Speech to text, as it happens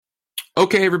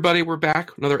Okay, everybody, we're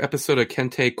back. Another episode of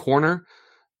Kente Corner.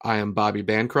 I am Bobby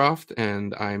Bancroft,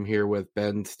 and I'm here with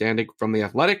Ben Standig from The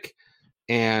Athletic,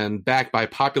 and back by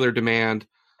popular demand,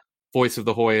 voice of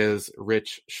the Hoyas,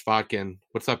 Rich Schvatkin.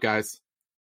 What's up, guys?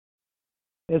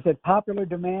 Is it popular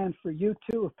demand for you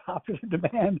too, or popular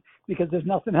demand because there's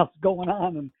nothing else going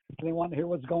on and they want to hear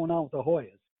what's going on with the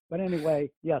Hoyas? But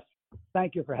anyway, yes,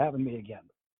 thank you for having me again.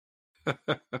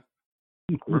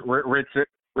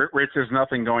 Rich, there's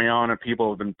nothing going on, and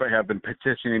people have been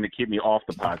petitioning to keep me off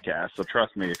the podcast. So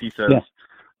trust me, if he says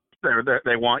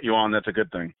they want you on, that's a good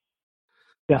thing.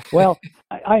 Yeah, well,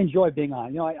 I enjoy being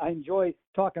on. I enjoy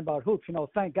talking about hoops.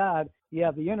 Thank God you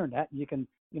have the internet. You can,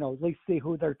 at least see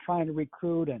who they're trying to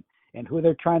recruit and who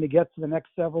they're trying to get for the next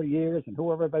several years and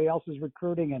who everybody else is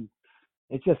recruiting. And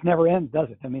it just never ends, does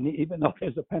it? I mean, even though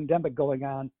there's a pandemic going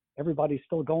on, everybody's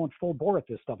still going full bore at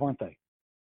this stuff, aren't they?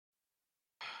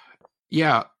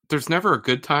 Yeah, there's never a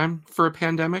good time for a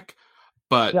pandemic,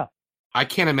 but yeah. I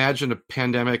can't imagine a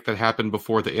pandemic that happened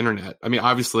before the internet. I mean,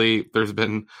 obviously, there's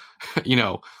been,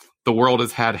 the world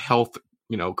has had health,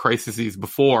 crises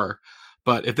before.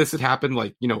 But if this had happened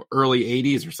like, early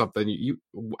 80s or something,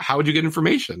 how would you get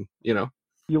information, You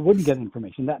wouldn't get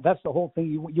information. That's the whole thing.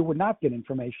 You would not get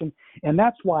information. And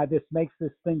that's why this makes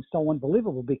this thing so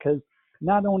unbelievable, because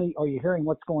not only are you hearing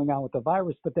what's going on with the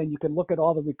virus, but then you can look at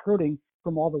all the recruiting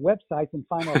from all the websites and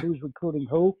find out who's recruiting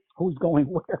who's going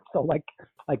where. So like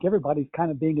everybody's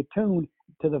kind of being attuned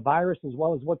to the virus as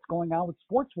well as what's going on with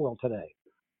sports world today.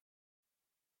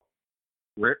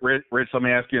 Rich, let me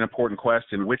ask you an important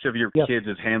question. Which of your kids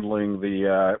is handling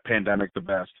the pandemic the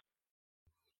best?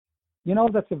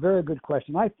 That's a very good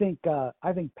question. I think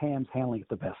Pam's handling it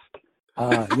the best.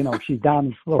 She's down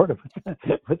in Florida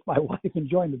with my wife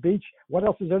enjoying the beach. What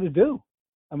else is there to do?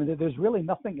 I mean, there's really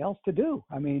nothing else to do.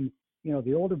 I mean,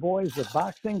 the older boys with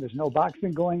boxing, there's no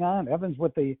boxing going on. Evans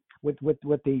with the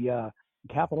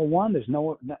Capital One, there's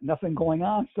nothing going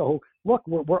on. So look,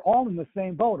 we're all in the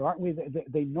same boat, aren't we?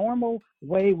 The normal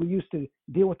way we used to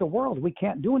deal with the world, we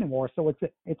can't do anymore. So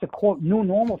it's a quote new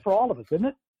normal for all of us, isn't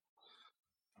it?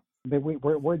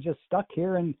 We're just stuck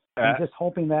here and just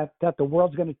hoping that the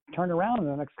world's going to turn around in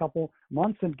the next couple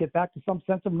months and get back to some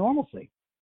sense of normalcy.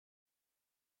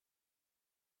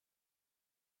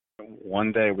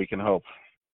 One day we can hope.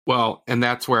 Well, and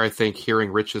that's where I think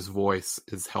hearing Rich's voice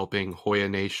is helping Hoya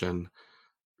Nation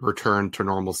return to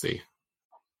normalcy.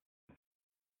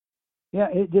 Yeah,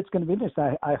 it's going to be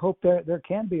interesting. I hope there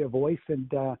can be a voice,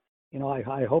 and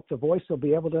I hope the voice will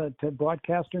be able to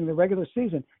broadcast during the regular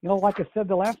season. Like I said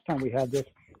the last time we had this,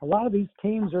 a lot of these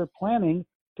teams are planning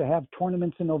to have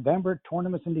tournaments in November,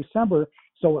 tournaments in December.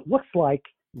 So it looks like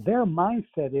their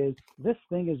mindset is this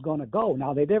thing is going to go.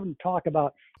 Now, they didn't talk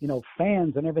about,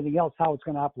 fans and everything else, how it's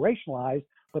going to operationalize,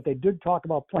 but they did talk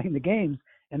about playing the games.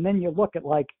 And then you look at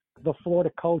like the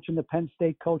Florida coach and the Penn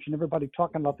State coach and everybody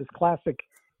talking about this classic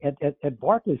at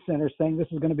Barclays Center, saying this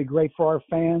is going to be great for our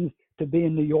fans to be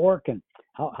in New York, and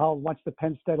how much the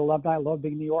Penn State alumni love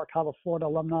being in New York, how the Florida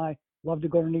alumni love to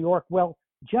go to New York. Well,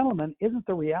 gentlemen, isn't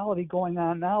the reality going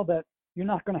on now that you're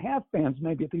not going to have fans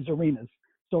maybe at these arenas?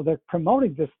 So they're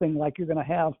promoting this thing like you're going to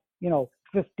have,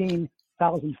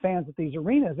 15,000 fans at these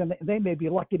arenas, and they may be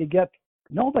lucky to get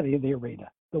nobody in the arena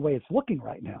the way it's looking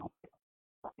right now.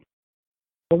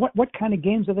 So what kind of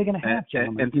games are they going to have,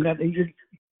 gentlemen?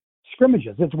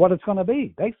 Scrimmages. It's what it's going to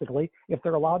be, basically, if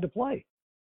they're allowed to play.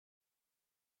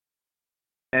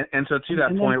 And so to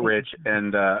that point, Rich,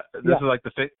 and this is like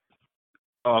the thing.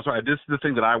 Oh, sorry. This is the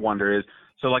thing that I wonder is,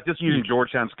 so like just using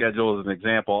Georgetown's schedule as an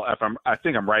example. I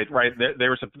think I'm right.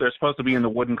 They're supposed to be in the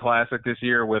Wooden Classic this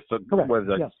year with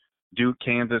Duke,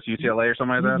 Kansas, UCLA, or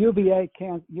something like that. UVA,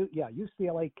 Kansas,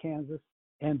 UCLA, Kansas,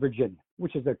 and Virginia,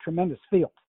 which is a tremendous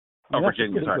field.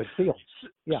 Virginia, sorry. Good field.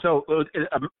 Yeah. So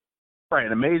right,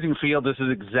 an amazing field. This is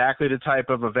exactly the type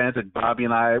of event that Bobby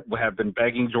and I have been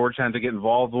begging Georgetown to get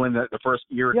involved in the first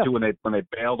year or two when they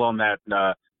bailed on that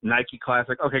Nike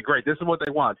Classic. Okay, great. This is what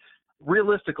they want.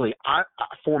 Realistically,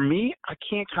 for me, I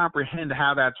can't comprehend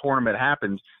how that tournament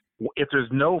happens if there's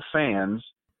no fans.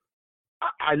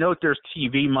 I know there's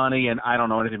TV money, and I don't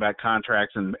know anything about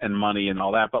contracts and money and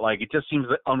all that, but like it just seems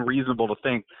unreasonable to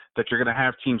think that you're going to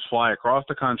have teams fly across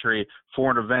the country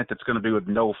for an event that's going to be with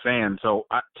no fans. So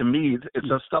to me, it's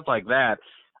just stuff like that.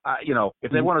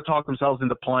 If they want to talk themselves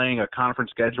into playing a conference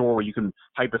schedule where you can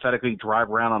hypothetically drive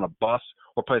around on a bus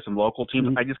or play some local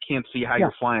teams, I just can't see how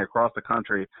you're flying across the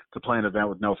country to play an event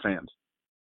with no fans.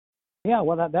 Yeah,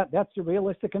 well, that's a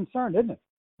realistic concern, isn't it?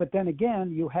 But then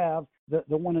again, you have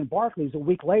the one in Barclays a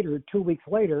week later, 2 weeks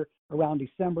later, around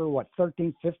December,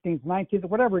 13th, 15th, 19th,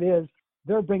 whatever it is,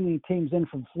 they're bringing teams in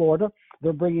from Florida.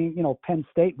 They're bringing, Penn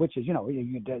State, which is,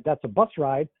 that's a bus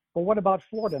ride. But what about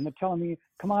Florida? And they're telling me,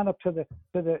 come on up to the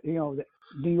the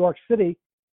New York City.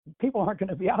 People aren't going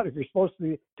to be out if you're supposed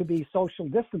to be social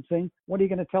distancing. What are you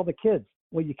going to tell the kids?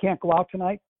 Well, you can't go out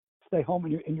tonight. Stay home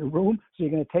in your room. So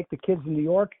you're going to take the kids to New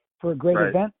York for a great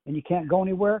event, and you can't go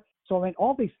anywhere. So I mean,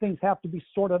 all these things have to be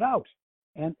sorted out.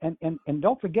 And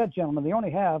don't forget, gentlemen, they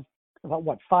only have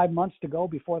about 5 months to go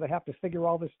before they have to figure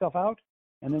all this stuff out.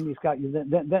 And then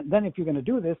then if you're going to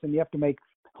do this, then you have to make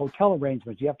hotel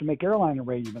arrangements. You have to make airline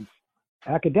arrangements,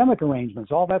 academic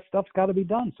arrangements. All that stuff's got to be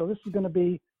done. So this is going to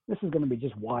be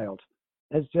just wild.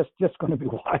 It's just going to be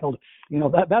wild.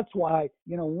 That's why,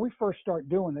 when we first start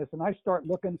doing this and I start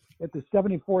looking at the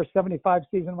 74-75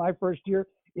 season my first year,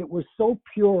 it was so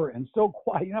pure and so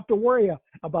quiet. You don't have to worry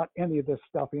about any of this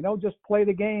stuff, just play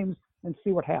the games and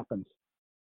see what happens.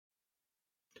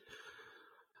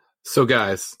 So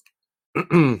guys,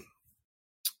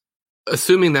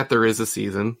 assuming that there is a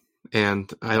season, and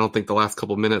I don't think the last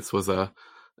couple minutes was a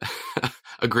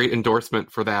great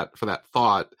endorsement for that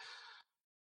thought.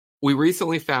 We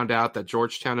recently found out that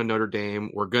Georgetown and Notre Dame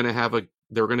were going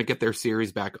to get their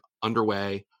series back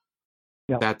underway.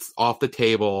 Yep. That's off the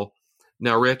table.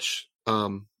 Now, Rich,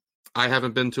 I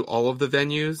haven't been to all of the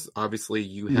venues. Obviously,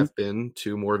 you have been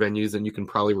to more venues than you can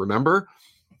probably remember.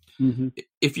 Mm-hmm.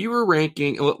 If you were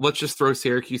ranking, let's just throw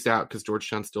Syracuse out because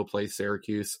Georgetown still plays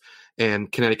Syracuse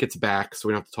and Connecticut's back, so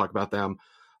we don't have to talk about them.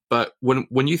 But when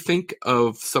you think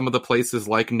of some of the places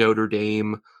like Notre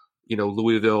Dame,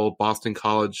 Louisville, Boston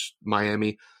College,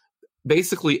 Miami,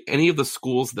 basically any of the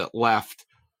schools that left,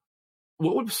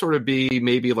 what would sort of be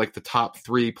maybe like the top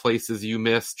 3 places you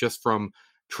missed just from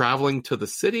traveling to the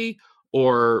city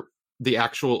or the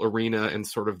actual arena and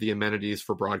sort of the amenities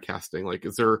for broadcasting? Like,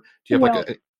 do you have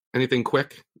anything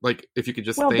quick? Like, if you could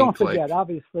just think. Don't forget,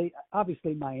 obviously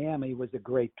Miami was a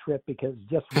great trip because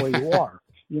just where you are,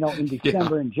 in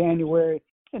December and January,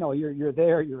 you're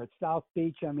there, you're at South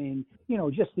Beach. I mean,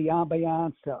 just the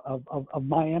ambiance of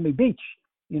Miami Beach,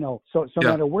 so no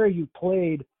matter where you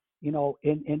played, in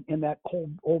that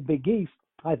old Big East,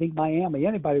 I think Miami,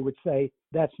 anybody would say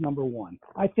that's number one.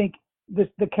 I think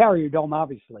the Carrier Dome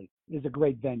obviously is a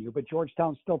great venue, but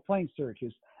Georgetown's still playing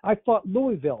Syracuse. I thought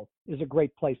Louisville is a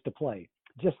great place to play.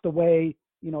 Just the way,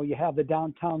 you have the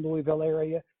downtown Louisville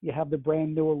area, you have the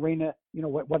brand new arena,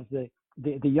 what is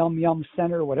the Yum Yum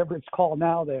Center, whatever it's called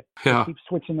now. They keep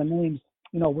switching the names,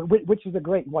 which is a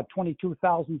great,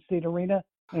 22,000 seat arena.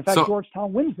 And in fact,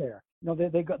 Georgetown wins there.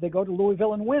 They go to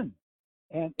Louisville and win.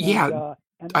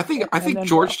 I think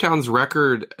Georgetown's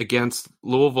record against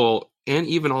Louisville and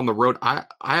even on the road, I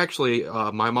actually,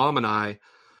 my mom and I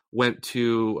went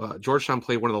to Georgetown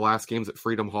played one of the last games at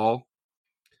Freedom Hall.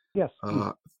 Yes.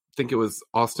 I think it was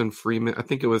Austin Freeman. I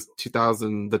think it was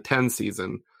 2010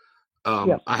 season.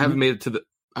 Yes. I haven't made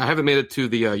it to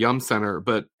the Yum Center,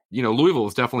 but Louisville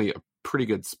is definitely a pretty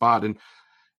good spot. And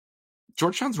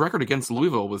Georgetown's record against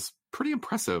Louisville was pretty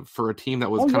impressive for a team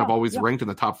that was kind of always ranked in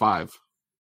the top 5.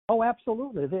 Oh,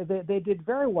 absolutely. They did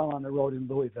very well on the road in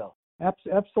Louisville.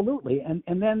 Absolutely.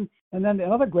 And then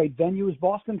another great venue is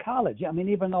Boston College. I mean,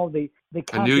 even though the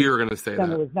I knew you were going to say that.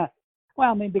 Was not,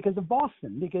 because of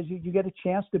Boston, because you get a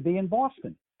chance to be in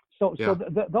Boston. So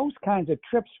those kinds of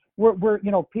trips were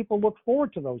people look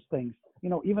forward to those things.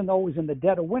 Even though it was in the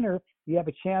dead of winter, you have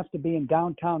a chance to be in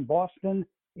downtown Boston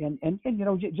and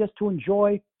just to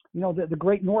enjoy, the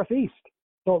great Northeast.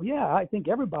 So, I think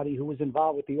everybody who was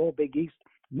involved with the old Big East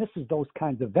misses those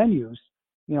kinds of venues.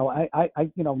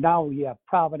 Now you have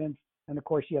Providence, and of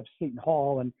course you have Seton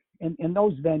Hall, and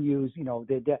those venues,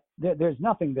 there's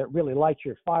nothing that really lights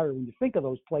your fire when you think of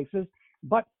those places.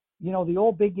 But the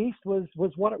old Big East was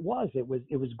what it was. It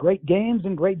was great games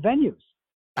and great venues,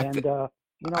 I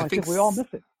think we all miss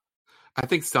it. I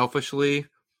think selfishly,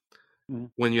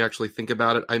 when you actually think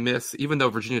about it, I miss, even though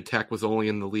Virginia Tech was only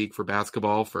in the league for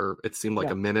basketball for it seemed like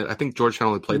a minute. I think Georgetown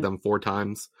only played them 4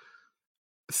 times.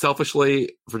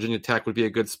 Selfishly, Virginia Tech would be a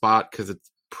good spot because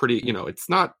it's pretty, it's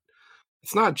not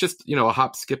just, a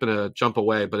hop, skip, and a jump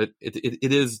away, but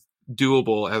it is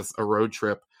doable as a road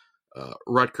trip.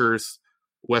 Rutgers,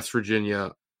 West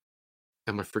Virginia.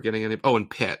 Am I forgetting any? Oh, and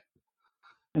Pitt.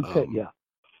 And Pitt,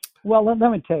 Well, let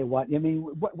me tell you what. I mean,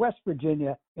 West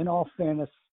Virginia, in all fairness,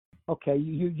 okay,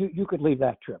 you could leave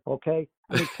that trip, okay?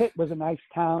 I mean, Pitt was a nice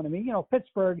town. I mean,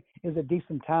 Pittsburgh is a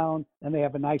decent town, and they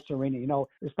have a nice arena,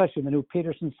 especially the new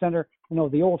Peterson Center.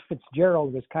 The old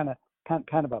Fitzgerald was kind of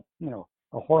a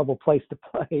horrible place to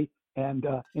play. And,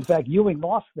 in fact, Ewing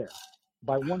lost there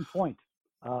by 1 point.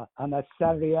 on that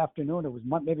Saturday afternoon. It was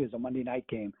maybe it was a Monday night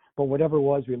game, but whatever it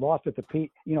was, we lost at the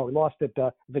Pete. We lost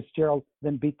at Fitzgerald,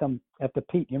 then beat them at the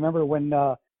Pete. You remember when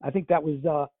I think that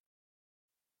was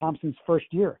Thompson's first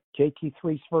year,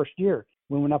 JT3's first year.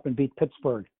 We went up and beat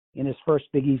Pittsburgh in his first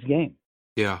Big East game.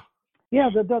 Yeah. Yeah,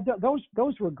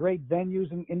 those were great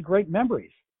venues and great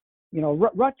memories.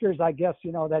 Rutgers, I guess,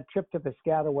 that trip to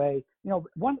Piscataway,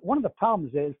 one of the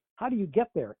problems is, how do you get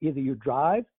there? Either you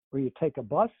drive, or you take a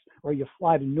bus, or you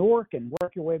fly to Newark and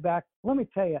work your way back. Let me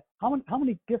tell you, how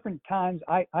many different times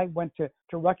I went to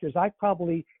Rutgers. I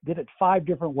probably did it 5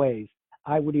 different ways.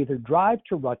 I would either drive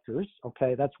to Rutgers,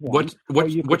 okay, that's one.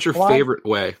 What's your favorite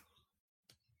way?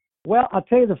 Well, I'll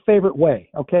tell you the favorite way,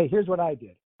 okay? Here's what I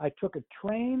did. I took a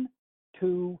train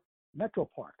to Metro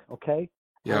Park, okay?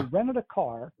 Yeah. I rented a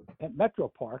car at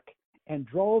Metro Park and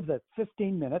drove the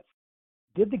 15 minutes,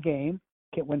 did the game,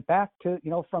 went back to,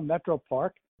 from Metro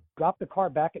Park, dropped the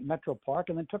car back at Metro Park,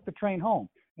 and then took the train home.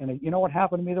 And you know what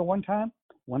happened to me the one time?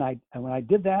 When I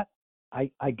did that,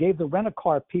 I gave the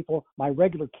rent-a-car people my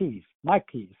regular keys, my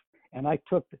keys, and I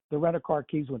took the rent-a-car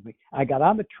keys with me. I got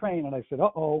on the train, and I said,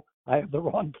 uh-oh, I have the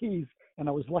wrong keys, and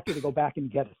I was lucky to go back and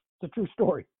get it. It's a true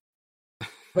story.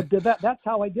 But that's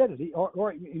how I did it.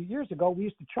 Or years ago, we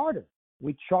used to charter.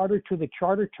 We chartered to the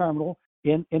charter terminal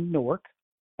in Newark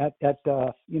at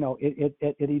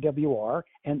EWR,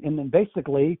 and then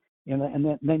basically,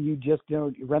 and then you just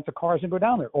you rent the cars and go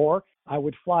down there. Or I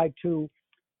would fly to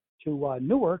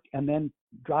Newark and then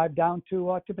drive down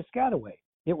to Piscataway.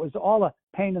 It was all a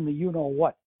pain in the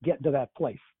what getting to that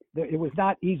place. It was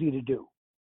not easy to do.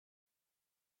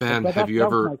 Ben, that you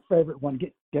ever? Was my favorite one.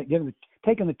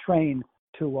 Taking the train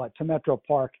to Metro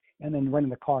Park and then renting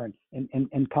the car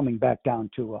and coming back down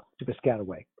to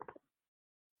Piscataway.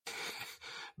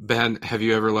 Ben, have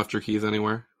you ever left your keys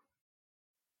anywhere?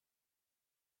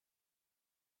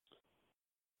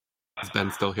 Is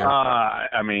Ben still here?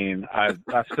 I mean, I've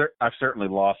certainly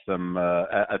lost them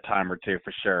a time or two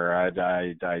for sure. I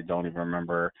don't even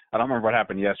remember. I don't remember what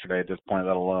happened yesterday at this point,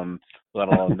 let alone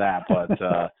that.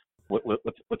 But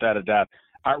without a doubt,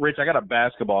 Rich, I got a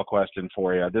basketball question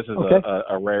for you. This is okay.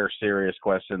 a rare, serious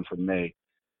question from me.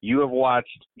 You have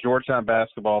watched Georgetown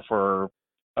basketball for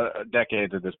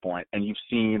decades at this point, and you've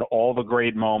seen all the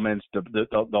great moments,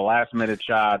 the last minute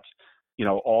shots,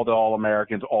 all the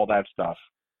All-Americans, all that stuff.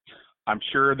 I'm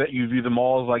sure that you view them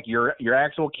all as like your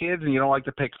actual kids, and you don't like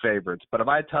to pick favorites. But if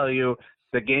I tell you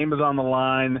the game is on the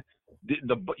line,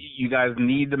 you guys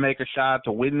need to make a shot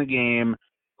to win the game,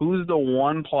 who's the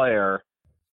one player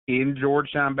in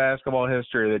Georgetown basketball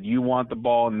history that you want the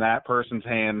ball in that person's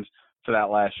hands for that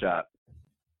last shot?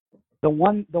 The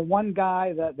one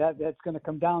guy that's going to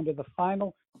come down to the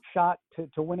final shot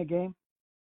to win a game.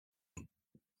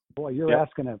 Boy, you're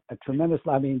asking a tremendous.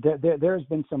 I mean, there's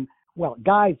been some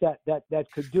guys that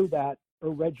could do that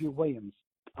are Reggie Williams,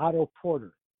 Otto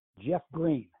Porter, Jeff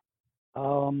Green,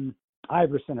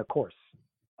 Iverson, of course,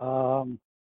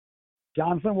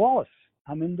 Jonathan Wallace.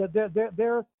 I mean,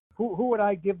 they're who would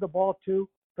I give the ball to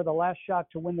for the last shot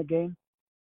to win the game?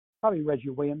 Probably Reggie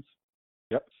Williams.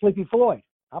 Yep. Sleepy Floyd.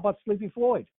 How about Sleepy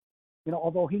Floyd?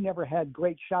 Although he never had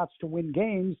great shots to win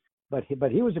games, but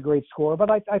he was a great scorer. But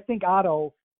I think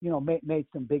Otto, made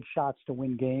some big shots to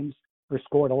win games or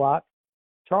scored a lot.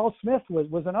 Charles Smith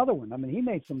was another one. I mean, he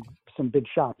made some big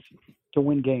shots to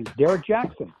win games. Derek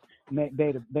Jackson made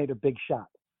a big shot.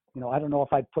 I don't know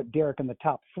if I'd put Derek in the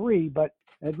top 3, but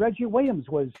Reggie Williams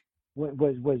was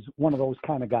one of those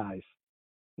kind of guys.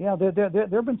 Yeah, there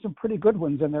have been some pretty good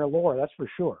ones in their lore, that's for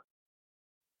sure.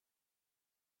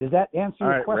 Does that answer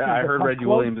your question? I heard Reggie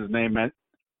Williams' name meant.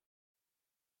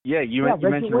 Yeah, you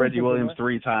mentioned Reggie Williams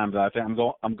 3 times. I think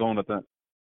I'm going with that.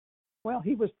 Well,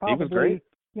 he was probably. He was great.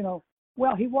 He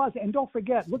was, and don't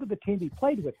forget, look at the team he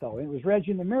played with, though. It was Reggie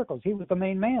and the Miracles. He was the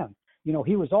main man.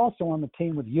 He was also on the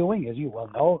team with Ewing, as you well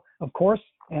know, of course,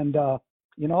 and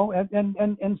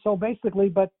and so basically,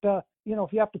 but if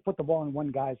you have to put the ball in one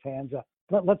guy's hands,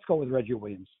 let's go with Reggie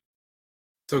Williams.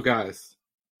 So, guys,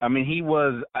 I mean, he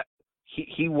was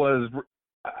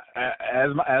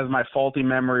as my faulty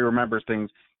memory remembers things.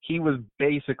 He was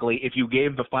basically, if you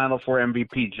gave the Final Four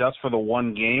MVP just for the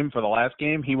one game, for the last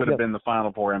game, he would have been the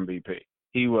Final Four MVP.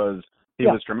 He was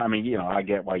tremendous. I mean, I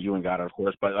get why Ewing got it, of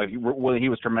course, but he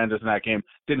was tremendous in that game.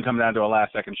 Didn't come down to a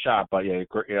last-second shot, but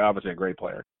obviously a great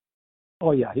player.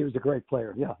 Oh yeah, he was a great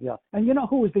player. Yeah. And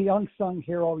who was the unsung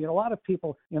hero? A lot of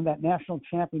people in that national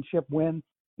championship win.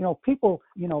 People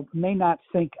may not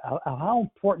think how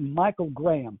important Michael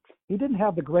Graham. He didn't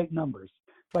have the great numbers,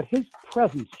 but his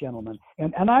presence, gentlemen,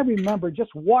 and I remember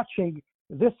just watching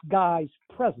this guy's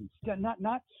presence,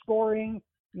 not scoring,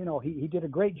 he did a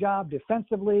great job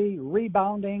defensively,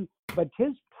 rebounding, but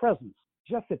his presence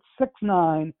just at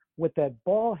 6'9", with that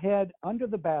ball head under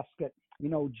the basket,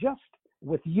 just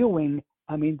with Ewing,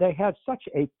 I mean, they had such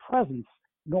a presence.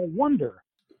 No wonder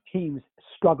teams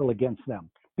struggle against them.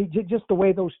 Just the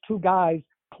way those two guys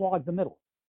clog the middle.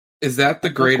 Is that the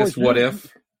greatest what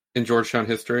if in Georgetown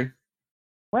history?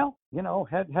 Well,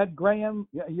 had Graham,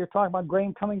 you're talking about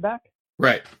Graham coming back?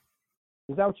 Right.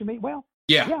 Is that what you mean? Well,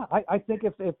 yeah. Yeah, I think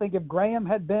if Graham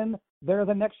had been there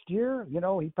the next year,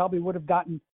 he probably would have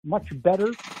gotten much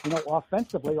better,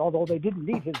 offensively, although they didn't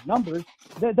need his numbers.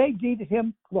 They needed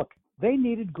him. Look, they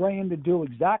needed Graham to do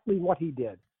exactly what he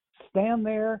did. Stand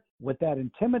there with that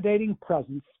intimidating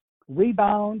presence,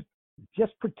 rebound,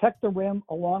 just protect the rim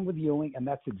along with Ewing, and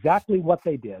that's exactly what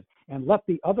they did. And let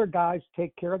the other guys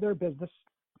take care of their business.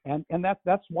 And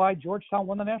that's why Georgetown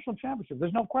won the national championship.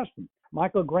 There's no question.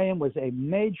 Michael Graham was a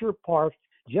major part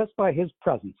just by his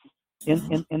presence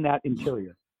in that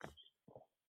interior.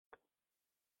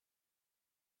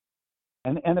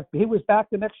 And if he was back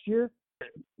the next year,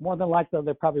 more than likely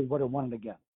they probably would have won it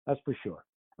again. That's for sure.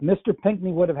 Mr.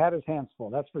 Pinckney would have had his hands full.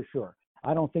 That's for sure.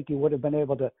 I don't think he would have been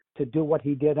able to do what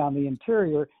he did on the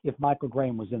interior if Michael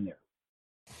Graham was in there.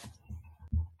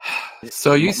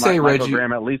 So you say Michael Reggie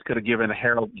Graham at least could have given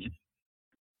Harold.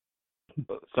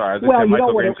 Sorry,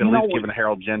 Michael Graham could at least given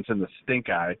Harold Jensen the stink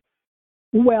eye.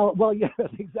 Well, yes,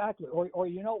 exactly. Or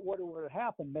what would have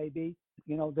happened? Maybe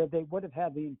that they would have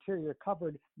had the interior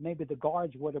covered. Maybe the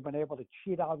guards would have been able to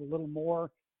cheat out a little more.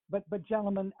 But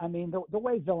gentlemen, I mean, the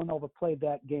way Villanova played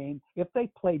that game, if they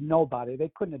played nobody,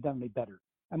 they couldn't have done any better.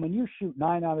 I mean, you shoot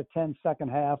 9 out of 10 second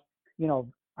half.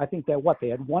 I think they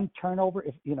had one turnover.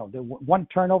 One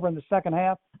turnover in the second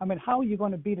half. I mean, how are you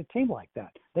going to beat a team like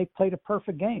that? They played a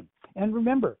perfect game. And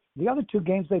remember, the other two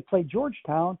games they played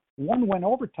Georgetown, one went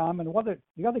overtime, and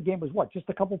the other game was what? Just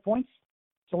a couple points.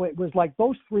 So it was like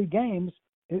those three games.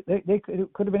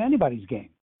 It could have been anybody's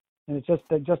game. And it's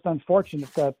just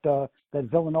unfortunate that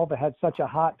Villanova had such a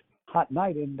hot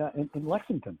night in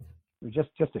Lexington. It was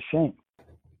just a shame.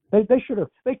 They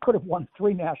could have won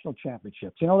 3 national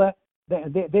championships. You know that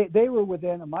they were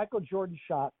within a Michael Jordan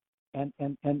shot and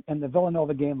the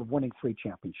Villanova game of winning 3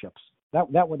 championships.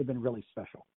 That would have been really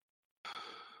special.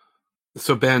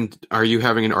 So Ben, are you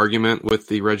having an argument with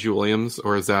the Reggie Williams,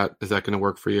 or is that going to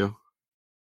work for you?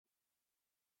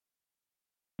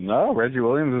 No, Reggie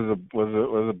Williams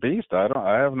was a beast.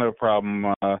 I have no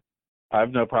problem. I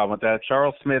have no problem with that.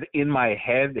 Charles Smith, in my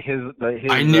head,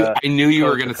 I knew you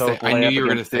were going to say. I knew you were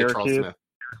going to say Charles Smith.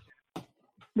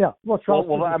 Yeah, Charles.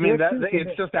 Well, I mean,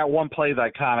 it's just that one play is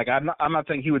iconic. I'm not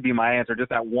saying he would be my answer.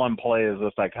 Just that one play is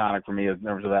just iconic for me in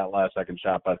terms of that last second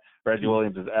shot. But Reggie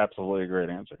Williams is absolutely a great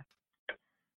answer.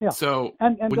 Yeah. So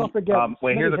and don't forget,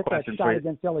 here's a question for you.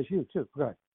 Against LSU too. Go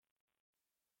ahead.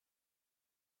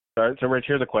 All right, so Rich,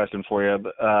 here's a question for you.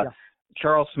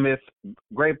 Charles Smith,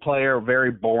 great player, very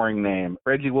boring name.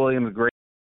 Reggie Williams, great.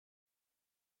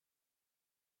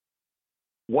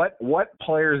 What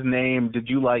player's name did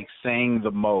you like saying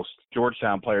the most?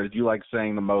 Georgetown player did you like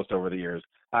saying the most over the years?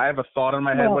 I have a thought in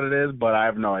my head what it is, but I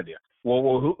have no idea.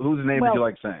 Well, whose name did you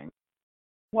like saying?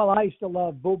 Well, I used to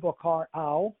love Boubacar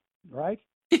Ow, right?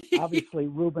 Obviously,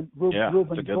 Ruben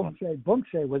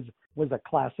Bumshe was a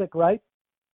classic, right?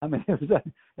 I mean, it was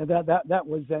that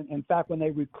was in fact when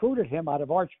they recruited him out of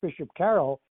Archbishop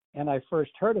Carroll, and I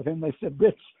first heard of him, they said,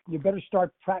 "Rich, you better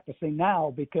start practicing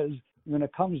now because when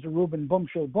it comes to Ruben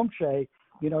Bumshe, you're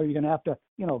going to have to,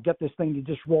 get this thing to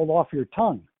just roll off your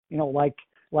tongue, like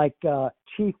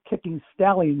Chief kicking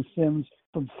Stallion Sims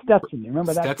from Stetson. You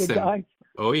remember that big guy?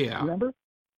 Oh yeah. Remember?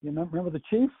 You remember the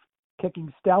Chief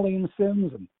kicking Stallion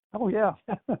Sims and oh yeah."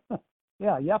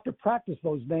 Yeah, you have to practice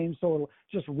those names so it'll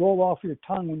just roll off your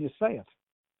tongue when you say it.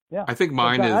 Yeah, I think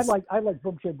mine is. I like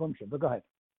Bumshe, but go ahead.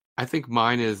 I think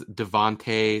mine is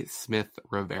Devontae Smith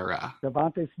Rivera.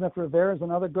 Devontae Smith Rivera is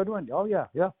another good one. Oh yeah.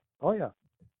 Oh yeah.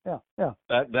 Yeah.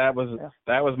 That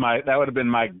would have been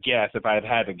my guess if I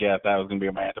had to guess. That was going to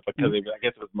be my answer because I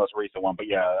guess it was the most recent one. But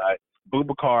yeah,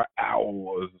 Boubacar Ow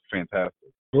was fantastic.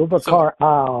 Boubacar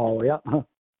Ow,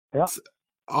 yeah.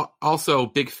 Also,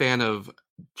 big fan of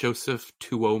Joseph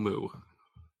Tuomu.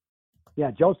 Yeah,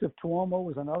 Joseph Tuomu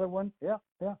was another one. Yeah.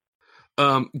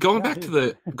 Going back to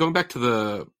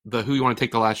the who you want to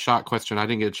take the last shot question, I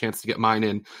didn't get a chance to get mine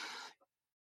in.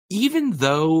 Even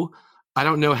though I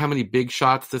don't know how many big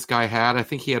shots this guy had, I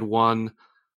think he had one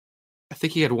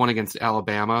against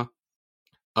Alabama.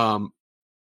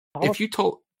 If you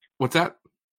told what's that?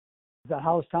 Is that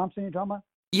Hollis Thompson you're talking about?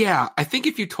 Yeah, I think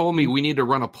if you told me we need to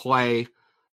run a play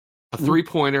a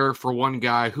 3-pointer for one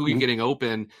guy, who are you getting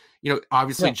open?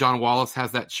 Obviously John Wallace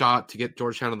has that shot to get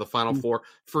Georgetown in the Final Four.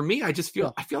 For me, I just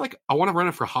feel like I want to run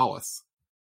it for Hollis.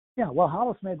 Yeah, well,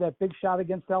 Hollis made that big shot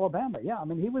against Alabama. Yeah, I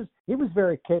mean he was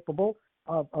very capable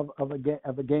of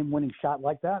a game-winning shot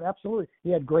like that. Absolutely,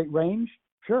 he had great range.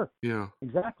 Sure. Yeah.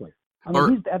 Exactly. I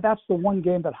mean, that's the one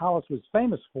game that Hollis was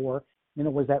famous for.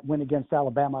 Was that win against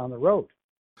Alabama on the road.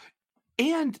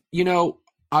 And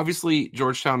obviously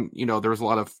Georgetown. There was a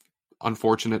lot of,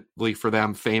 unfortunately for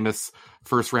them, famous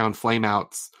first-round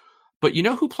flameouts. But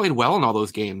who played well in all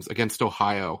those games against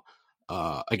Ohio,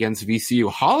 against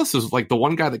VCU? Hollis is like the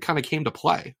one guy that kind of came to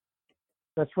play.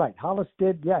 That's right. Hollis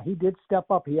did. Yeah, he did step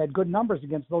up. He had good numbers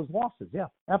against those losses. Yeah,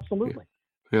 absolutely.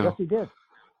 Yeah. Yes, he did.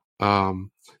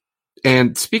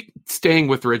 And staying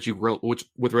with Reggie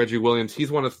Williams,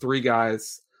 he's one of four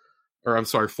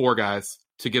guys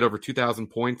to get over 2,000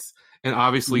 points. And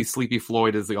obviously Sleepy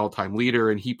Floyd is the all-time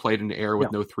leader, and he played in an era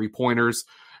with no 3-pointers.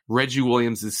 Reggie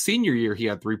Williams' senior year, he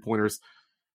had 3-pointers.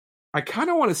 I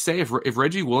kind of want to say if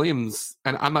Reggie Williams,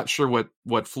 and I'm not sure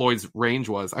what Floyd's range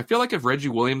was, I feel like if Reggie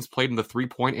Williams played in the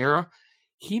 3-point era,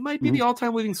 he might be the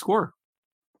all-time leading scorer.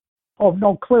 Oh,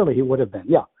 no, clearly he would have been,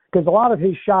 yeah. Because a lot of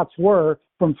his shots were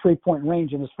from 3-point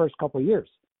range in his first couple of years.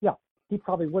 Yeah, he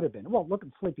probably would have been. Well, look at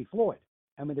Sleepy Floyd.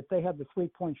 I mean, if they had the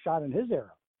 3-point shot in his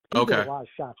era, he did a lot of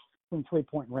shots from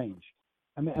 3-point range.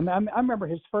 I remember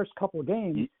his first couple of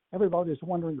games, everybody was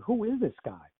wondering, who is this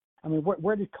guy? I mean,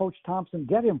 where did Coach Thompson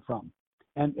get him from?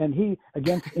 And he,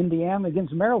 against Indiana,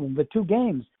 against Maryland, the two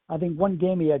games, I think one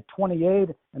game he had 28,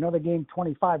 another game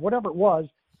 25, whatever it was,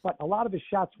 but a lot of his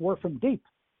shots were from deep.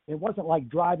 It wasn't like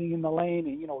driving in the lane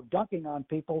and, dunking on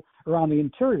people around the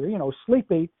interior.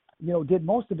 Sleepy, did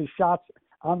most of his shots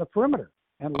on the perimeter.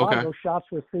 And a lot of those shots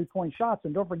were 3-point shots.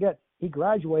 And don't forget, he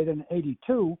graduated in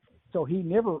 82, so he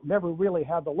never really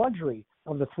had the luxury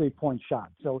of the 3-point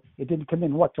shot. So it didn't come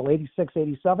in, till 86,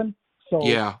 87? So,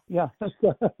 yeah. Yeah.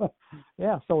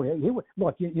 So he would,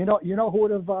 look, you know who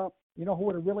would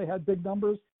have really had big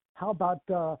numbers? How about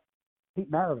Pete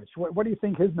Maravich? What do you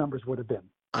think his numbers would have been?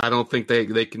 I don't think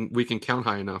we can count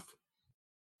high enough.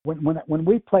 When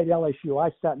we played LSU,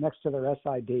 I sat next to their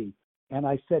SID, and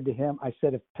I said to him,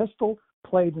 if Pistol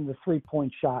played in the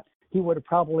 3-point shot, he would have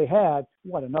probably had,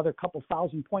 another couple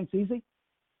thousand points easy?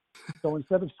 So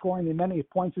instead of scoring as many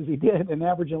points as he did and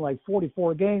averaging like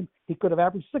 44 a game, he could have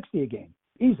averaged 60 a game.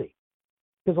 Easy.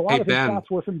 Because a lot of his shots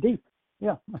were from deep.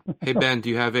 Yeah. Hey, Ben, do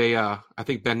you have I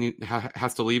think Ben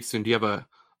has to leave soon. Do you have a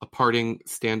parting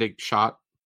standing shot?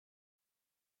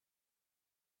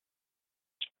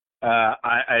 Off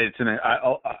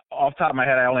the top of my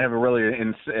head, I only have a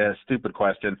really stupid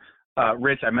question.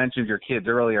 Rich, I mentioned your kids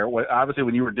earlier. Obviously,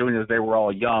 when you were doing this, they were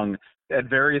all young. At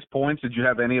various points, did you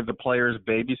have any of the players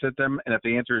babysit them? And if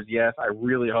the answer is yes, I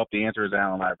really hope the answer is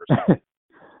Allen Iverson.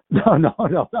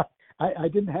 No. I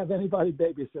didn't have anybody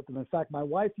babysit them. In fact, my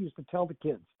wife used to tell the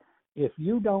kids, if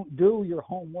you don't do your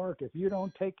homework, if you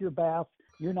don't take your bath,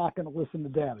 you're not going to listen to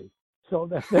Daddy. So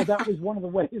that was one of the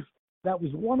ways. That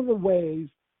was one of the ways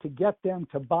to get them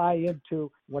to buy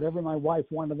into whatever my wife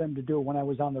wanted them to do when I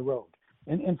was on the road.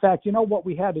 And in fact, what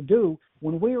we had to do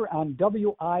when we were on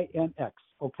WINX,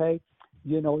 okay?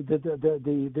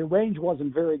 The range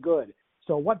wasn't very good.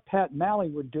 So what Pat Malley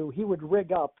would do, he would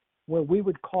rig up where we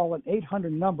would call an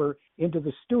 800 number into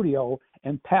the studio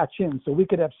and patch in, so we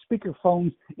could have speaker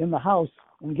phones in the house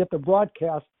and get the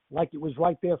broadcast like it was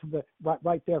right there from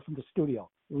the studio.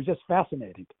 It was just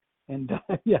fascinating. And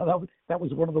that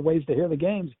was one of the ways to hear the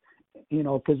games,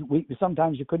 because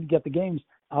sometimes you couldn't get the games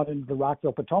out into the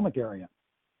Rockville, Potomac area.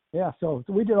 Yeah, so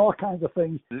we did all kinds of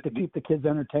things to keep the kids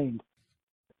entertained.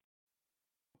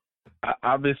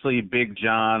 Obviously, Big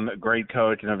John, a great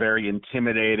coach and a very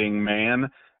intimidating man.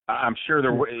 I'm sure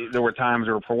there were times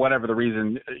where, for whatever the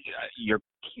reason,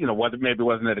 whether maybe it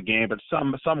wasn't at a game, but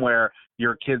somewhere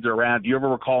your kids are around. Do you ever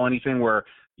recall anything where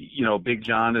Big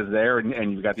John is there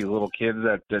and you've got these little kids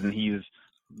and he's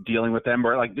dealing with them,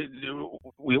 or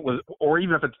or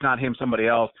even if it's not him, somebody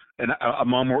else, and a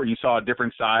moment where you saw a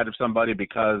different side of somebody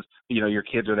because your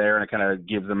kids are there and it kind of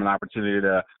gives them an opportunity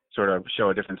to sort of show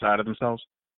a different side of themselves?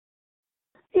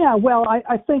 Yeah, well,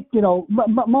 I think,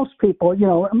 most people,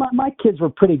 my kids were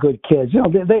pretty good kids.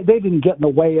 They didn't get in the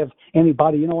way of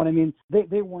anybody, you know what I mean?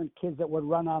 They weren't kids that would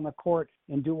run on the court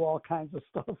and do all kinds of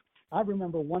stuff. I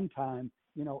remember one time,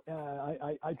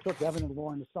 I took Evan and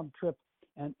Lauren to some trip,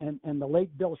 and the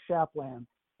late Bill Shapland,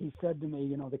 he said to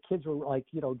me, the kids were like,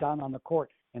 down on the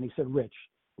court, and he said, Rich,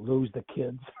 lose the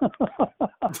kids.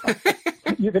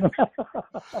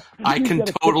 I can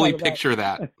totally picture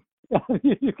that.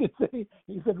 You could say,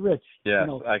 he said, Rich. Yes,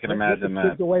 I can imagine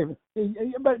that. Away.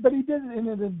 But he did it in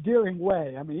an endearing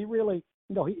way. I mean, he really,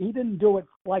 he didn't do it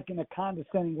like in a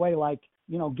condescending way, like,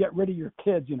 get rid of your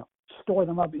kids, store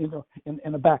them up,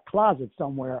 in a back closet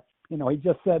somewhere. He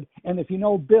just said, and if you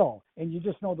know Bill and you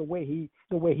just know the way he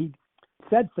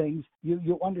said things,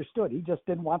 you understood. He just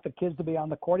didn't want the kids to be on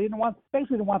the court. He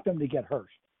basically didn't want them to get hurt.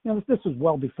 This was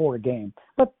well before a game.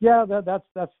 But yeah,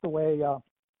 that's the way.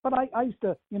 But I used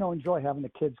to, enjoy having the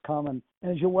kids come, and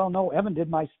as you well know, Evan did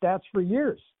my stats for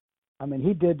years. I mean,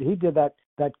 he did that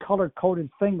color-coded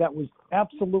thing that was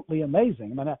absolutely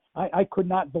amazing. I mean, I could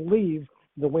not believe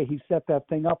the way he set that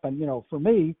thing up. And, for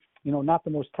me, not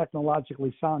the most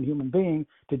technologically sound human being,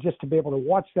 to be able to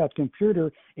watch that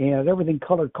computer and everything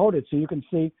color-coded so you can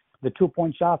see the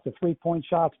 2-point shots, the 3-point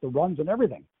shots, the runs and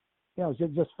everything.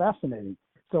 It's just fascinating.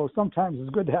 So sometimes it's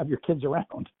good to have your kids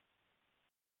around.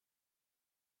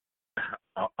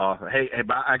 Awesome. Hey,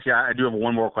 actually, I do have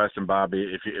one more question,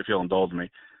 Bobby, if you'll indulge me.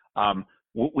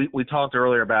 We talked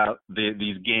earlier about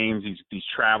these games, these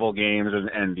travel games,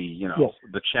 and the yes.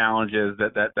 the challenges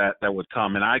that would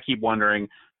come. And I keep wondering,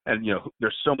 and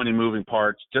there's so many moving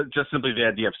parts. Just simply the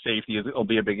idea of safety will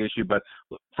be a big issue. But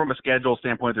from a schedule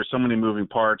standpoint, there's so many moving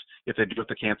parts if they do have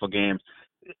to cancel games.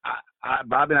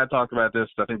 Bobby and I talked about this,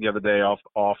 I think, the other day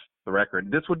off the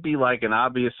record. This would be like an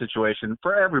obvious situation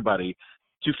for everybody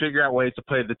to figure out ways to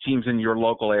play the teams in your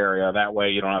local area. That way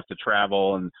you don't have to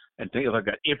travel and things like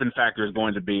that, if in fact there's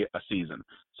going to be a season.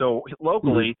 So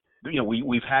locally,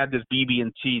 we've had this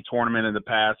BB&T tournament in the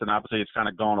past, and obviously it's kind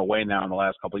of gone away now in the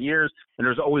last couple of years. And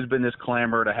there's always been this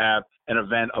clamor to have an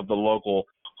event of the local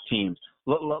teams.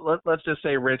 Let's just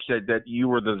say, Rich, that you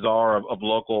were the czar of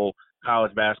local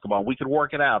college basketball. We could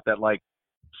work it out that, like,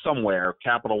 somewhere,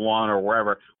 Capital One or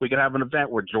wherever, we could have an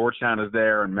event where Georgetown is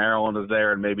there and Maryland is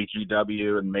there and maybe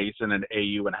GW and Mason and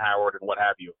AU and Howard and what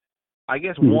have you. I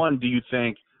guess, one, do you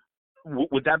think,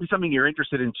 would that be something you're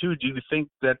interested in? Two, do you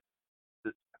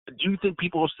think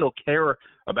people will still care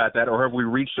about that, or have we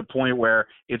reached a point where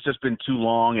it's just been too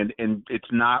long and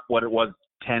it's not what it was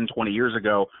 10, 20 years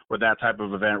ago, where that type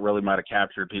of event really might have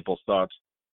captured people's thoughts?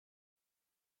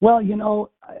 Well,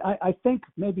 I think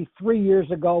maybe 3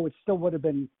 years ago it still would have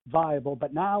been viable,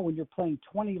 but now when you're playing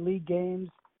 20 league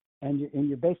games and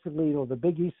you're basically, the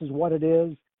Big East is what it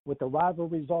is with the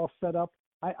rivalries all set up,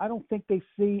 I don't think they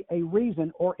see a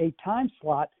reason or a time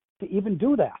slot to even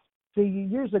do that. See,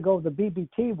 years ago the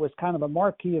BBT was kind of a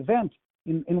marquee event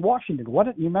in Washington.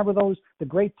 You remember the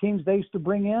great teams they used to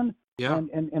bring in? Yeah.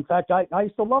 And in fact, I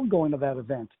used to love going to that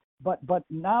event. But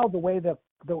now the way the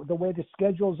way the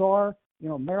schedules are,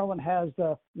 Maryland has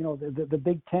the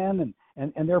Big Ten,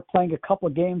 and they're playing a couple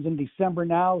of games in December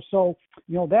now. So,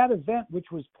 that event,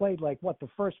 which was played the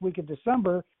first week of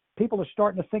December, people are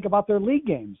starting to think about their league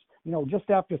games. Just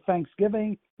after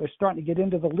Thanksgiving, they're starting to get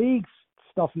into the league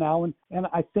stuff now. And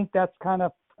I think that's kind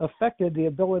of affected the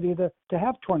ability to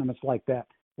have tournaments like that,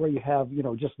 where you have,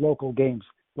 just local games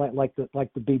like the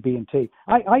BB&T.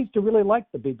 I used to really like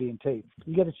the BB&T.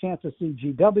 You get a chance to see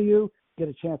GW, get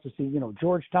a chance to see,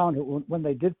 Georgetown when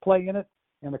they did play in it.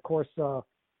 And of course, I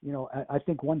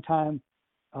think one time,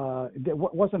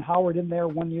 wasn't Howard in there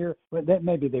one year? But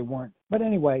maybe they weren't. But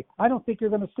anyway, I don't think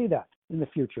you're going to see that in the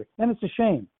future. And it's a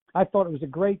shame. I thought it was a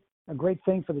great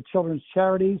thing for the children's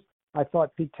charities. I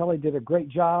thought Pete Tilley did a great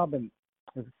job, and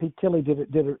Pete Tilley did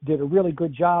a really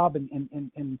good job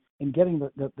in getting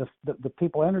the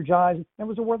people energized. It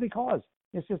was a worthy cause.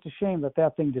 It's just a shame that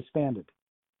thing disbanded.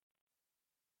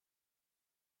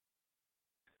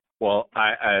 Well,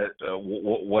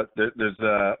 what's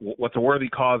a worthy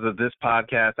cause of this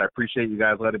podcast? I appreciate you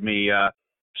guys letting me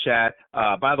chat.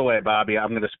 By the way, Bobby,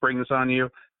 I'm going to spring this on you.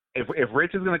 If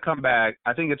Rich is going to come back,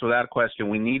 I think it's without question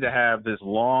we need to have this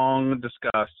long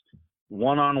discussed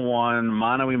one-on-one,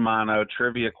 mano-a-mano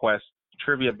trivia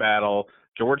battle,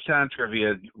 Georgetown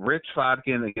trivia, Rich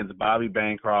Fodkin against Bobby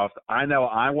Bancroft. I know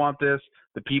I want this.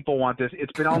 The people want this.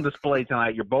 It's been on display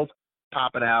tonight. You're both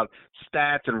popping out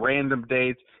stats and random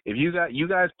dates. If you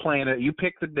guys plan it, you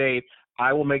pick the date.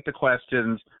 I will make the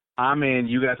questions. I'm in.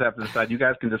 You guys have to decide. You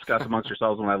guys can discuss amongst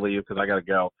yourselves when I leave because I got to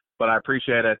go. But I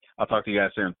appreciate it. I'll talk to you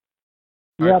guys soon.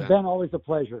 Yeah, Ben, always a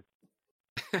pleasure.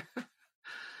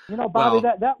 Bobby,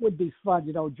 that would be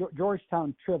fun.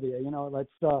 Georgetown trivia. Let's.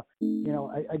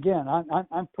 Again,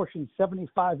 I'm pushing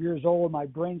 75 years old. My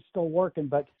brain's still working,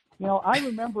 but I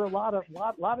remember a lot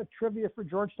of trivia for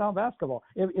Georgetown basketball.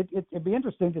 It'd be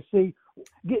interesting to see.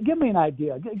 Give me an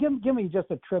idea. Give me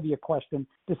just a trivia question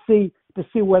to see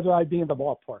whether I'd be in the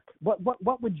ballpark. What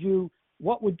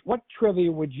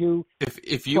trivia would you?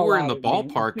 If you were in the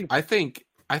ballpark, I think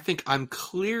I'm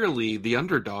clearly the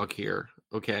underdog here.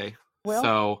 Okay. Well,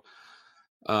 So,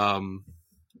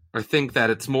 I think that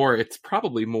it's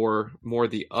probably more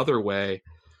the other way.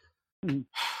 Mhm.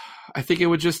 I think it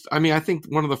would just, I think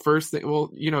one of the first things, well,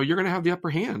 you're going to have the upper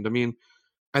hand. I mean,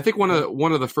 I think one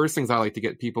of the first things I like to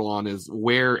get people on is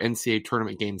where NCAA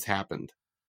tournament games happened.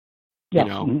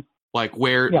 yeah. Like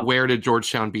where did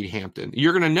Georgetown beat Hampton?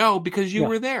 You're going to know because you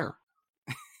were there.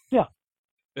 Yeah.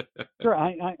 Sure.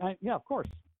 Yeah, of course.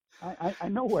 I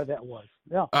know where that was.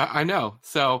 Yeah. I know.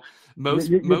 So most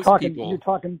talking, people.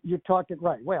 You're talking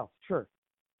right. Well, sure.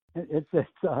 It's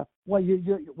well, you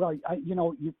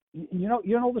know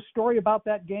the story about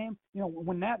that game.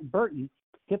 When Nat Burton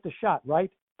hit the shot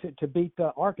right to beat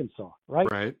Arkansas,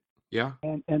 right? Right. Yeah.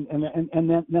 And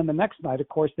then the next night, of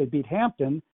course, they beat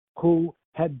Hampton, who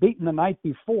had beaten the night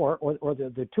before, or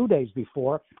the 2 days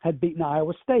before, had beaten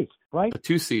Iowa State, right? A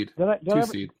 2 seed.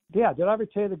 Seed. Yeah. Did I ever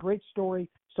tell you the great story?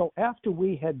 So after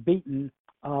we had beaten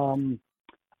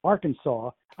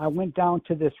Arkansas, I went down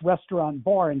to this restaurant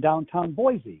bar in downtown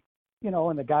Boise,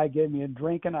 and the guy gave me a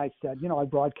drink, and I said, I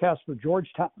broadcast for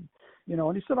Georgetown,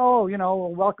 and he said,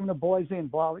 oh, welcome to Boise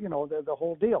and blah, the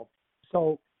whole deal.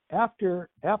 So after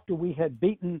we had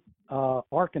beaten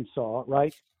Arkansas,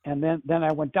 right, and then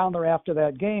I went down there after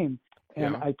that game,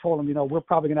 and I told him, we're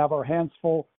probably going to have our hands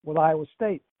full with Iowa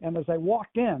State. And as I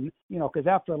walked in, because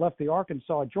after I left the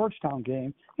Arkansas-Georgetown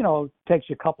game, it takes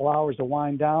you a couple hours to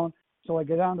wind down. So I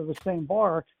get down to the same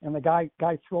bar, and the guy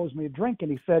throws me a drink, and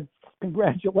he said,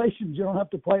 congratulations, you don't have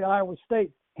to play Iowa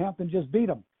State. Hampton just beat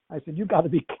them. I said, you got to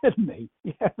be kidding me.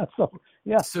 So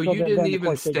you didn't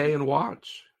even stay and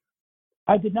watch?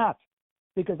 I did not,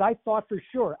 because I thought for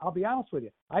sure, I'll be honest with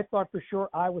you, I thought for sure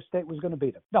Iowa State was going to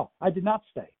beat them. No, I did not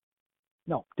stay.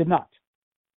 No, did not.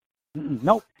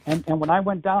 Nope. And when I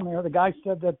went down there, the guy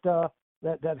said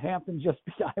that Hampton just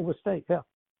beat Iowa State. Yeah.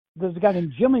 There's a guy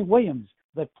named Jimmy Williams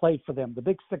that played for them, the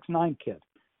big 6'9" kid.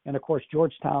 And of course,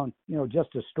 Georgetown,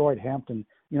 just destroyed Hampton.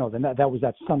 That was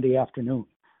that Sunday afternoon.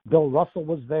 Bill Russell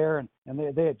was there, and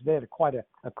they had quite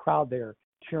a crowd there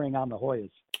cheering on the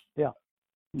Hoyas. Yeah.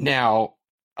 Now,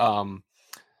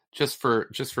 just for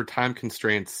time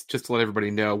constraints, just to let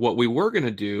everybody know what we were going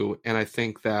to do, and I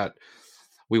think that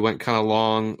we went kind of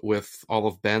long with all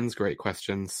of Ben's great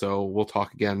questions, so we'll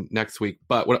talk again next week.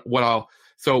 But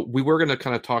so we were going to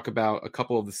kind of talk about a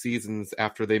couple of the seasons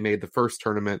after they made the first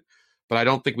tournament, but I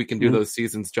don't think we can do those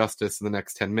seasons justice in the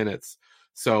next 10 minutes.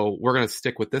 So we're going to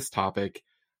stick with this topic,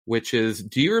 which is,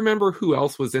 do you remember who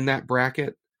else was in that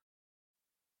bracket?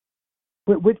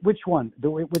 Which one?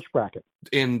 Which bracket?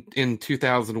 In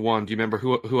 2001, do you remember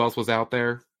who else was out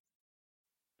there?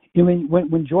 You mean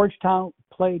when Georgetown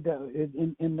played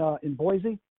in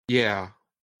Boise? Yeah.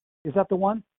 Is that the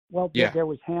one? Well, yeah. There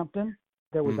was Hampton,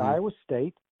 there was Iowa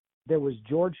State, there was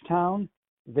Georgetown,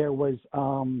 there was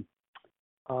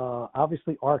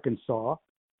obviously Arkansas.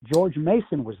 George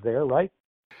Mason was there, right?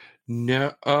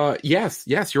 No. Yes,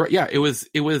 you're right. Yeah, it was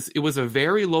a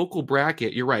very local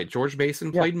bracket. You're right. George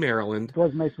Mason played Maryland.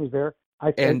 George Mason was there.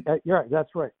 You're right.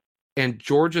 That's right. And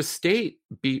Georgia State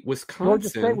beat Wisconsin. Georgia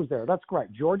State was there. That's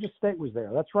correct. Georgia State was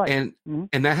there. That's right.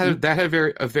 And that had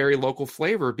a very local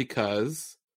flavor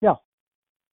because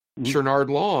Chernard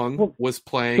Long was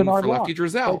playing for Lefty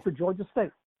Driesell. Played for Georgia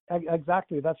State.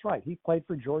 Exactly. That's right. He played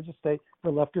for Georgia State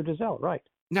for Lefty Driesell. Right.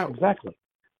 Now, exactly.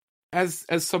 As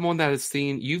someone that has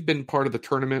seen, you've been part of the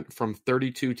tournament from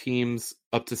 32 teams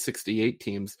up to 68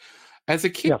 teams. As a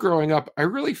kid growing up, I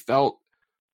really felt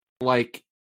like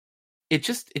it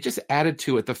just added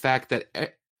to it the fact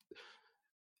that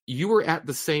you were at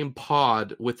the same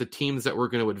pod with the teams that were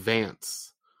going to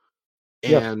advance.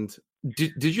 And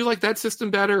did you like that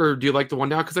system better, or do you like the one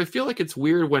now? Because I feel like it's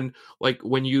weird when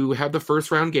you have the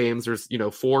first round games, there's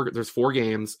four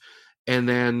games, and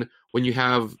then when you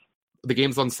have the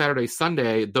games on Saturday,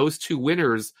 Sunday, those two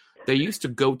winners, they used to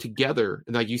go together,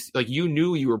 and you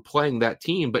knew you were playing that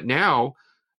team, but now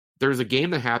there's a game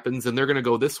that happens and they're going to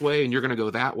go this way and you're going to go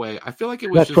that way. I feel like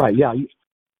it was right. Yeah.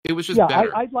 It was just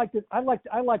better. I liked it. I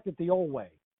liked it the old way.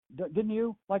 Didn't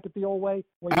you like it the old way?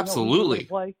 Where absolutely.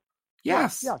 Play?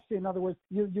 Yes. Yeah. See, in other words,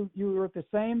 you were at the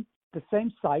same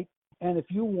site, and if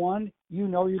you won, you're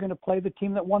going to play the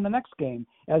team that won the next game,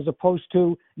 as opposed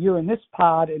to you're in this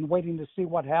pod and waiting to see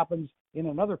what happens in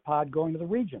another pod going to the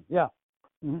region. Yeah.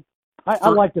 Mm-hmm. I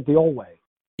liked it the old way.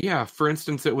 Yeah. For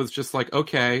instance, it was just like,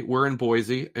 okay, we're in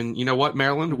Boise, and you know what,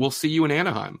 Maryland, we'll see you in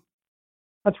Anaheim.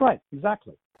 That's right.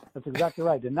 Exactly. That's exactly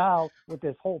right. And now with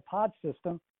this whole pod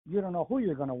system, you don't know who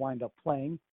you're going to wind up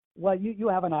playing. Well, you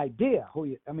have an idea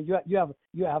you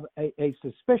have a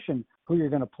suspicion who you're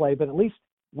going to play, but at least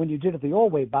when you did it the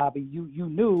old way, Bobby, you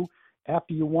knew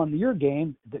after you won your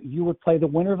game, that you would play the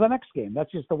winner of the next game.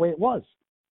 That's just the way it was.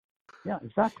 Yeah,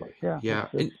 exactly. Yeah. Yeah.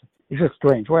 It's just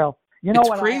strange. Well, you know It's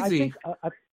what? crazy.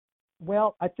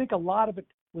 I think a lot of it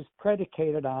was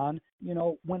predicated on,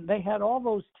 when they had all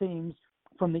those teams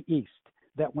from the East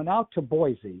that went out to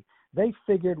Boise, they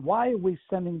figured, why are we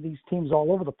sending these teams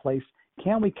all over the place?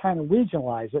 Can we kind of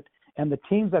regionalize it? And the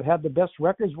teams that had the best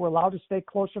records were allowed to stay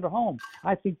closer to home.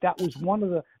 I think that was one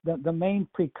of the main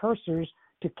precursors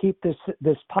to keep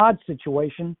this pod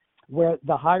situation where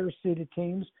the higher seeded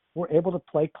teams were able to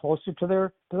play closer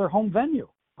to their home venue.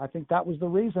 I think that was the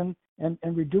reason, and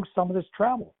reduce some of this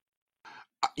travel.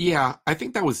 Yeah, I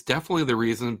think that was definitely the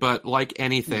reason, but like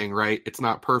anything, right, it's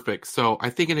not perfect. So I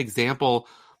think an example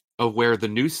of where the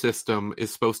new system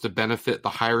is supposed to benefit the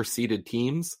higher seeded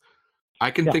teams, I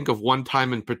can think of one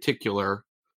time in particular,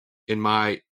 in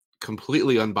my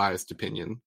completely unbiased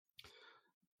opinion,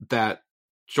 that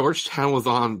Georgetown was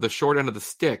on the short end of the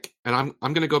stick, and I'm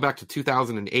going to go back to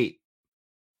 2008.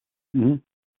 Mm-hmm.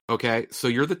 Okay, so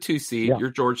you're the 2 seed,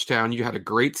 you're Georgetown, you had a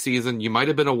great season, you might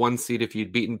have been a 1 seed if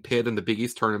you'd beaten Pitt in the Big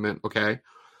East tournament, okay?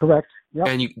 Correct. Yep.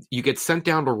 And you get sent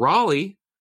down to Raleigh,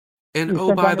 and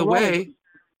by the way,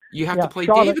 you have to play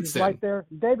Charlotte Davidson. Is right there,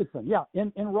 Davidson,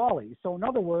 in Raleigh. So in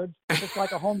other words, it's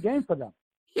like a home game for them.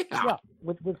 Yeah,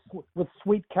 with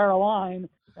Sweet Caroline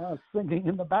singing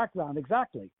in the background,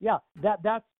 exactly. Yeah,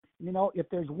 that's if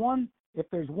there's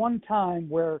one time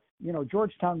where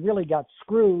Georgetown really got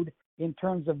screwed in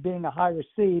terms of being a higher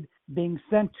seed, being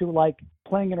sent to like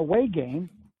playing an away game,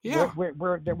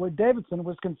 where Davidson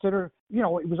was considered,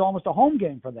 it was almost a home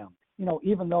game for them.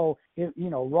 Even though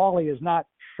Raleigh is not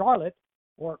Charlotte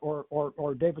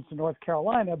or Davidson, North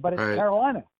Carolina, but it's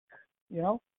Carolina.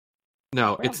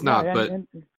 No, it's not. But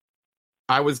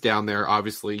I was down there.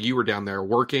 Obviously, you were down there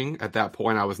working at that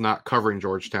point. I was not covering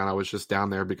Georgetown. I was just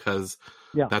down there because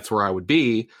that's where I would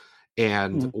be.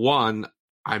 And one,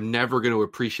 I'm never going to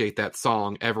appreciate that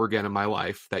song ever again in my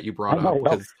life that you brought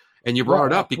up. And you brought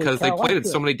it up because they played it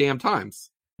so many damn times.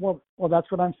 Well,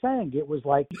 that's what I'm saying. It was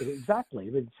like, exactly.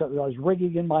 It was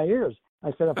ringing in my ears.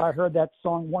 I said, if I heard that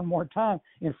song one more time,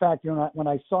 in fact, when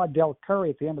I saw Del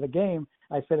Curry at the end of the game,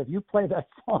 I said, if you play that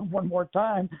song one more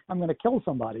time, I'm going to kill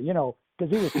somebody, because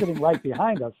he was sitting right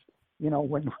behind us,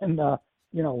 when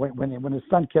his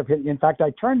son kept hitting. In fact,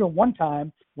 I turned to him one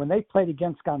time when they played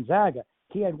against Gonzaga.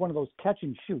 He had one of those catch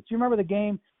and shoots. You remember the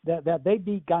game that they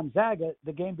beat Gonzaga,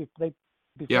 the game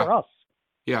before us?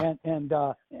 Yeah. And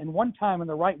one time in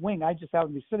the right wing, I just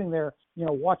happened to be sitting there,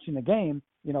 watching the game,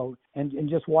 and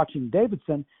just watching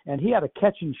Davidson, and he had a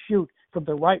catch and shoot from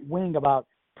the right wing about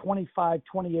 25,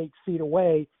 28 feet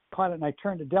away, caught it, and I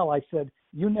turned to Del. I said,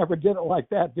 "You never did it like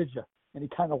that, did you?" And he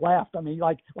kind of laughed. I mean,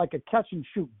 like a catch and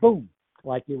shoot, boom,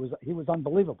 like he was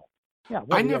unbelievable. Yeah,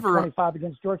 I never 25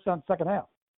 against Georgetown second half.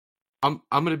 I'm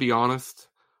going to be honest.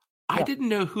 I didn't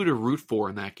know who to root for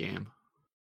in that game.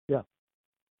 Yeah.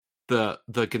 The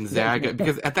Gonzaga,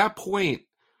 because at that point,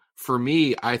 for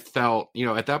me, I felt,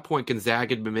 at that point,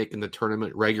 Gonzaga had been making the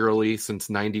tournament regularly since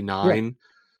 99. Yeah.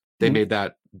 They made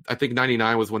that, I think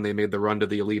 99 was when they made the run to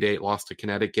the Elite Eight, lost to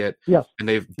Connecticut. Yes. And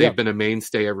they've been a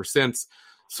mainstay ever since.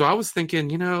 So I was thinking,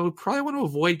 probably want to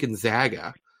avoid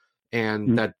Gonzaga.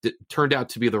 And that turned out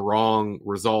to be the wrong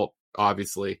result,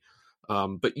 obviously.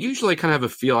 But usually I kind of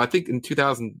have a feel. I think in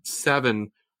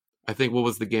 2007, what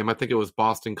was the game? I think it was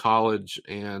Boston College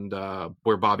and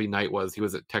where Bobby Knight was. He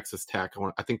was at Texas Tech.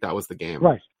 I think that was the game.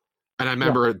 Right. And I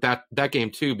remember that game,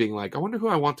 too, being like, I wonder who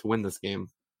I want to win this game.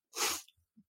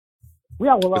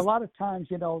 Yeah, well, a lot of times,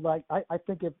 I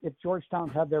think if Georgetown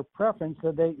had their preference,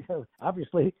 they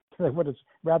obviously they would have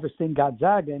rather seen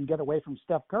Gonzaga and get away from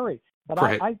Steph Curry. But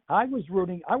I was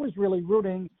really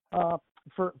rooting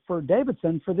for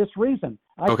Davidson for this reason.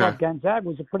 I thought Gonzaga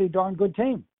was a pretty darn good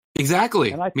team.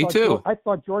 Exactly. And Me too. I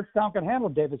thought Georgetown could handle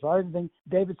Davidson. I didn't think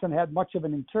Davidson had much of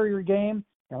an interior game,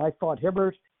 and I thought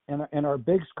Hibbert and our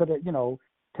bigs could have,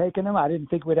 taken him. I didn't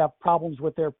think we'd have problems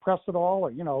with their press at all,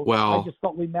 I just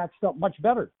thought we matched up much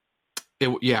better.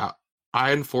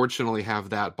 I unfortunately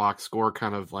have that box score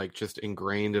kind of like just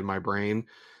ingrained in my brain,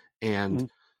 and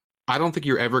I don't think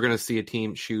you're ever going to see a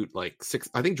team shoot like six.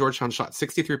 I think Georgetown shot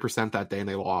 63% that day and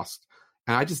they lost.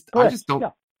 And I just don't. Yeah.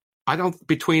 I don't.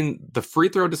 Between the free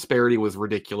throw disparity was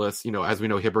ridiculous. As we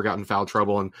know, Hibbert got in foul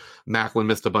trouble and Macklin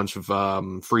missed a bunch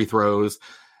of free throws,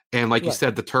 and like you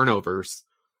said, the turnovers.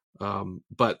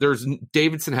 But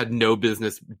Davidson had no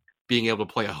business being able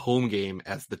to play a home game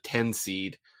as the 10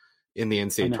 seed in the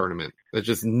NCAA tournament. There's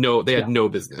just they had no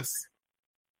business.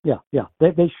 Yeah.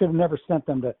 They should have never sent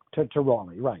them to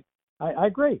Raleigh. Right. I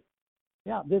agree.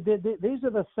 Yeah. These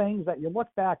are the things that you look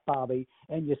back, Bobby,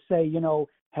 and you say,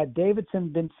 had Davidson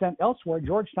been sent elsewhere,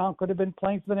 Georgetown could have been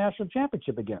playing for the national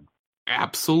championship again.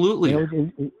 Absolutely.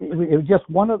 It was just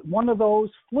one of those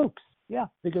flukes. Yeah,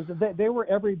 because they were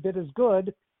every bit as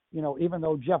good. Even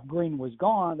though Jeff Green was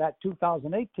gone, that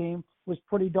 2008 team was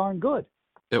pretty darn good.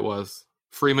 It was.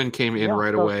 Freeman came in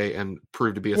right away and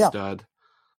proved to be a stud.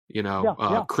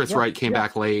 Chris Wright came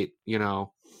back late. Yeah.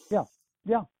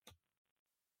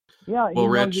 Well,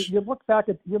 Rich, you look back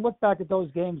at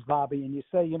those games, Bobby, and you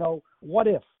say, what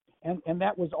if? And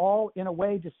that was all in a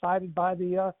way decided by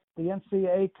the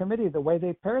NCAA committee, the way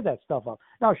they paired that stuff up.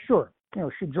 Now, sure,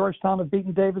 should Georgetown have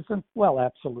beaten Davidson? Well,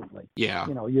 absolutely. Yeah.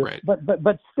 Right.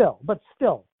 But still,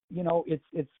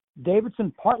 it's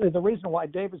Davidson. Partly the reason why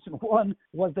Davidson won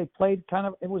was they played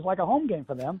it was like a home game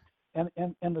for them, and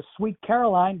the Sweet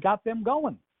Caroline got them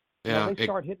going. Yeah. They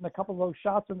started hitting a couple of those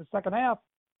shots in the second half.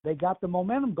 They got the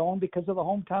momentum going because of the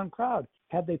hometown crowd.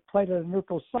 Had they played at a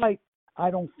neutral site,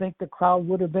 I don't think the crowd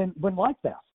would have been like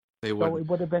that. They would. So it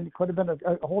could have been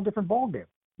a whole different ballgame.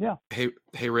 Yeah.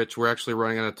 Hey, Rich, we're actually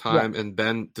running out of time, and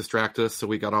Ben distracted us, so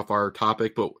we got off our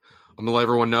topic. But I'm gonna let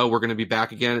everyone know we're going to be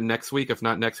back again next week. If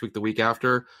not next week, the week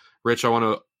after. Rich, I want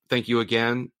to thank you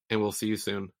again, and we'll see you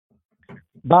soon.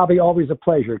 Bobby, always a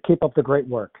pleasure. Keep up the great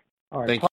work. All right. Thank you.